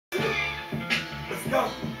go.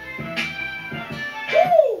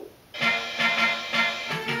 Woo!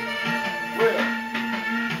 Real.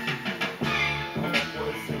 I'm a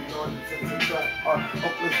boy sitting on the sense of track.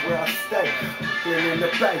 Oakland's where I stay. Brooklyn in the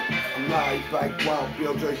Bay. I'm live back wild.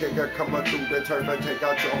 Build your hicker coming through the turf and take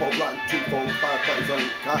out your whole lot. 2, 4, 5 plays on your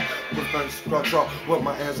cot. With first structure with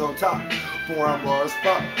my hands on top. Before I'm raw as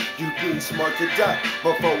fuck, you be smart to duck.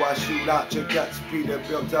 Before I shoot out your guts, beat a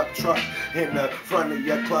built up truck in the front of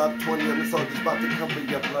your club. 20 of the soldiers about to come for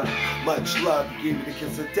your blood. Much love, give me the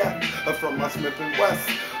kiss of death from my Smith and West.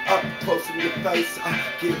 Up close in your face, I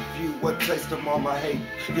give you a taste of all my hate.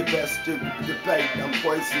 Your best to debate, I'm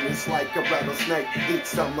poisonous like a rattlesnake. Eat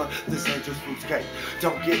some of this dangerous fruit's cake.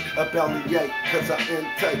 Don't get a bellyache, cause I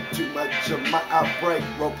intake too much of my outbreak.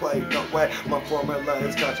 Roleplay, no way, my formula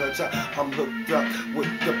is cha-cha-cha. I'm hooked up with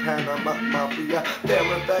the Panama Mafia.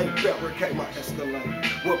 Barricade my Escalade.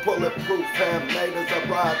 With bulletproof handmade as I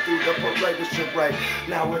ride through the parade of charade.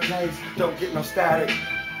 Nowadays, don't get no static.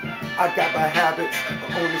 I got my habits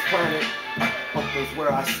on this planet. Oakland's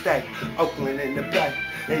where I stay. Oakland in the Bay.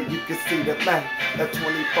 And you can see the man. The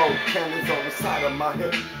 24 cannons on the side of my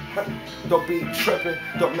head. Don't be tripping.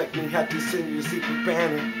 Don't make me have to send you secret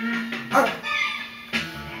banning.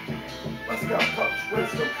 Let's go, Coach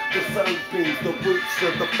Wisdom. The sunbeams, the roots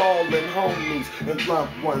of the fallen homies and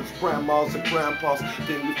loved ones, grandmas and grandpas.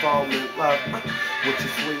 Then you fall in love with your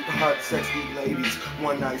sweetheart, sexy ladies.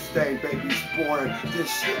 One night stand, babies born. This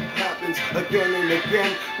shit happens again and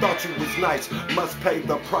again. Thought you was nice, must pay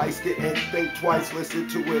the price. Didn't think twice, listen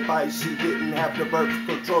to advice. She didn't have the birth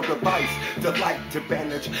control device. Delight to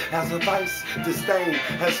bandage as a vice. Disdain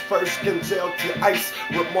as first congealed to ice.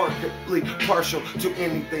 Remarkably partial to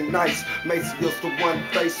anything nice. Macio's the one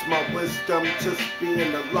face, my wisdom. Just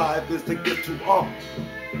being alive is the gift to all.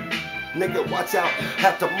 Nigga, watch out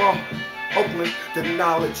at the mall. Oakland, the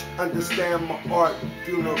knowledge, understand my art.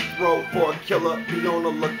 Funeral throw for a killer, be on the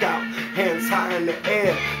lookout. Hands high in the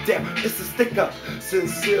air, damn, it's a stick up.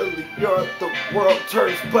 Sincerely, you're the world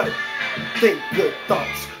turns, but think good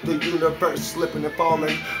thoughts. The universe slipping and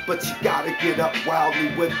falling, but you gotta get up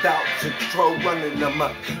wildly without control, running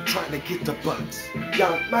amok, trying to get the bucks.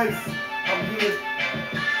 Young Mace, I'm here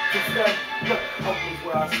to stay. Look, Oakland's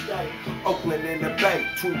where I stay. Oakland in the Bay.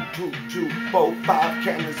 2, 2, 2, 4, 5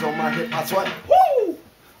 cannons on my hip. I swear. Woo!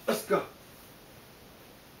 Let's go.